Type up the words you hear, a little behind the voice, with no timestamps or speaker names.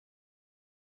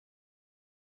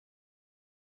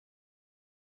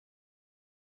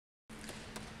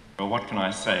Well, what can I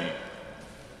say?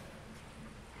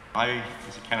 I,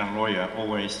 as a canon lawyer,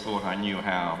 always thought I knew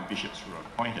how bishops were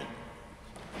appointed,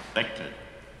 elected.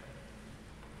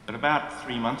 But about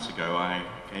 3 months ago, I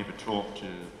gave a talk to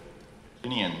the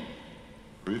Indian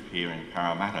group here in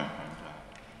Parramatta and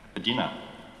at the dinner.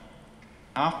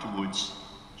 Afterwards,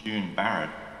 June Barrett,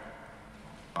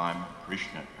 I'm a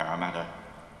parishioner at Parramatta,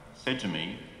 said to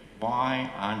me,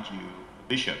 "Why aren't you a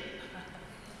bishop?"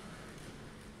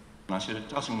 And I said, "It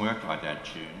doesn't work like that,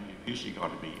 June. You've usually got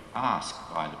to be asked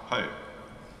by the Pope."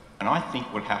 And I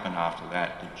think what happened after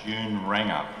that June rang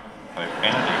up Pope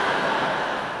Benedict.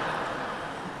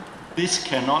 This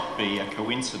cannot be a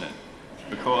coincidence,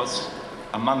 because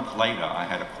a month later I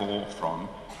had a call from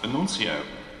the nuncio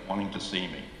wanting to see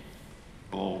me.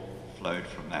 It all flowed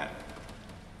from that.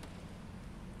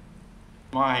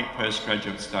 My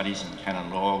postgraduate studies in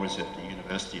canon law was at the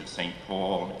University of St.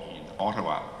 Paul in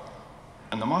Ottawa.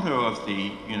 And the motto of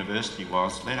the university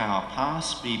was, "Let our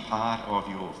past be part of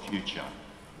your future."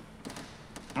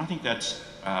 And I think that's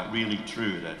really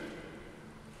true, that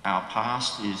our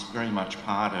past is very much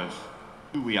part of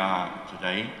who we are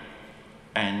today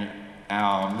and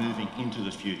our moving into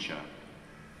the future.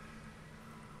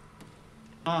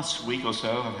 Last week or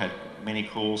so, I've had many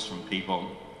calls from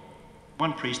people.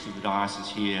 One priest of the diocese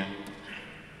here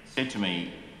said to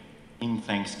me, in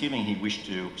Thanksgiving, he wished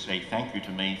to say thank you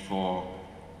to me for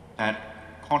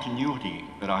that continuity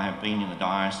that I have been in the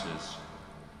diocese.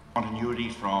 Continuity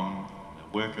from the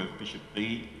work of Bishop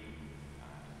B,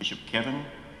 Bishop Kevin,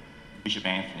 Bishop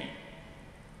Anthony.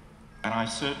 And I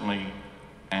certainly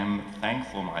am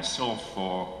thankful myself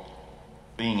for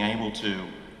being able to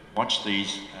watch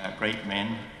these great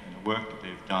men and the work that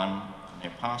they've done in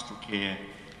their pastoral care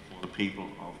for the people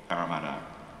of Parramatta.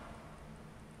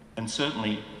 And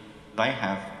certainly they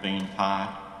have been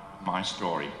part of my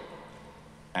story,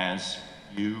 as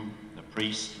you, the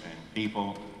priests and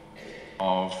people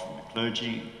of the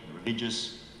clergy, the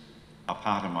religious, are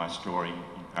part of my story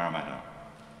in Parramatta.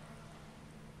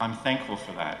 I'm thankful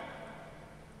for that,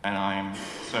 and I'm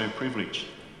so privileged.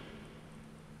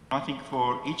 I think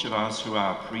for each of us who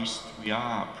are priests, we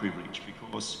are privileged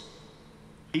because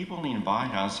people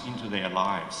invite us into their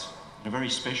lives in a very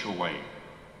special way.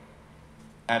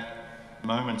 At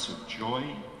moments of joy,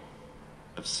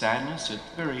 of sadness, at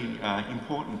very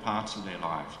important parts of their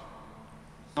life.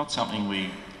 It's not something we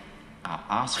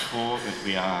ask for, but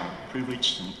we are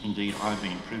privileged, and indeed I've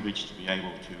been privileged to be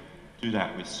able to do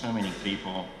that with so many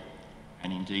people,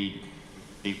 and indeed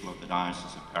with the people of the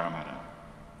Diocese of Parramatta.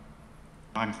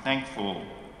 I'm thankful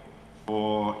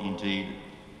for, indeed,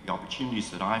 the opportunities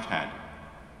that I've had.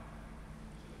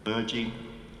 Clergy,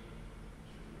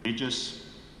 religious,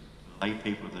 lay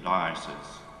people of the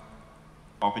diocese.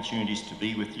 Opportunities to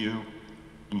be with you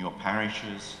in your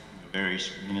parishes, in your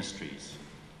various ministries.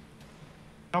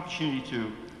 An opportunity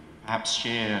to perhaps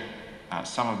share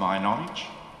some of my knowledge,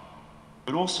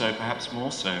 but also, perhaps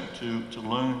more so, to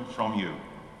learn from you,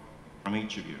 from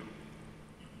each of you.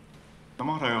 The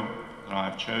motto that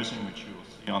I've chosen, which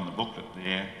you'll see on the booklet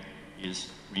there,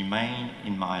 is "Remain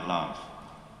in my love."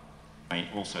 You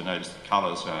may also notice the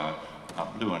colours are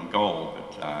blue and gold,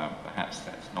 but perhaps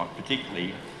that's not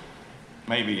particularly,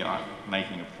 maybe I'm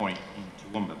making a point in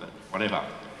Toowoomba, but whatever.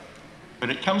 But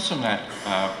it comes from that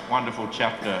wonderful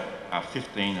chapter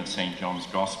 15 of St. John's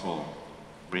Gospel,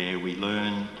 where we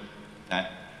learn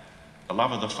that the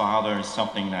love of the Father is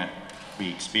something that we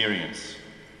experience.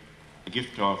 The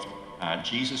gift of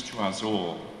Jesus to us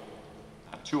all,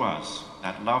 to us,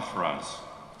 that love for us.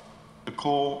 The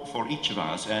call for each of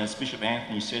us, as Bishop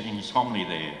Anthony said in his homily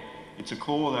there, it's a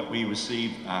call that we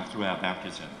receive through our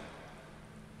baptism.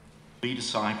 Be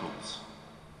disciples.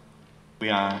 We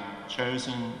are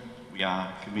chosen, we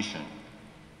are commissioned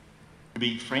to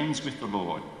be friends with the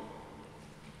Lord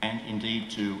and indeed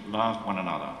to love one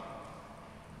another.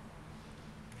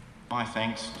 My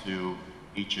thanks to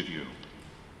each of you.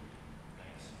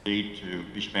 Indeed to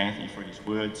Bishop Anthony for his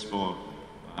words, for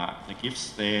the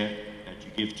gifts there that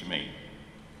you give to me,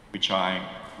 which I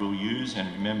will use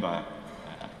and remember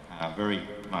very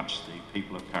much the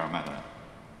people of Parramatta.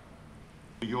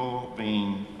 For your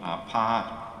being part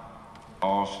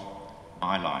of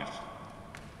my life.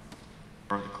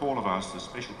 For the call of us, the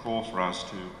special call for us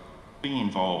to be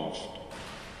involved.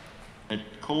 A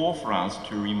call for us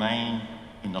to remain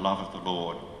in the love of the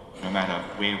Lord, no matter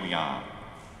where we are.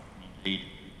 Indeed,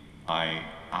 I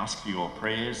ask for your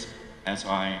prayers as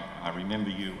I remember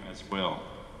you as well,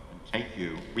 and take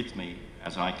you with me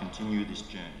as I continue this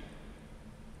journey.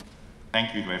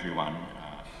 Thank you to everyone.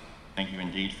 Thank you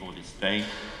indeed for this day,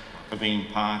 for being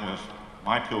part of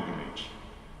my pilgrimage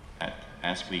at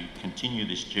as we continue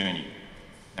this journey,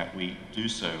 that we do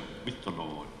so with the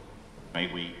Lord.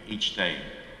 May we each day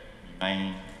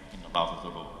remain in the love of the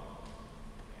Lord.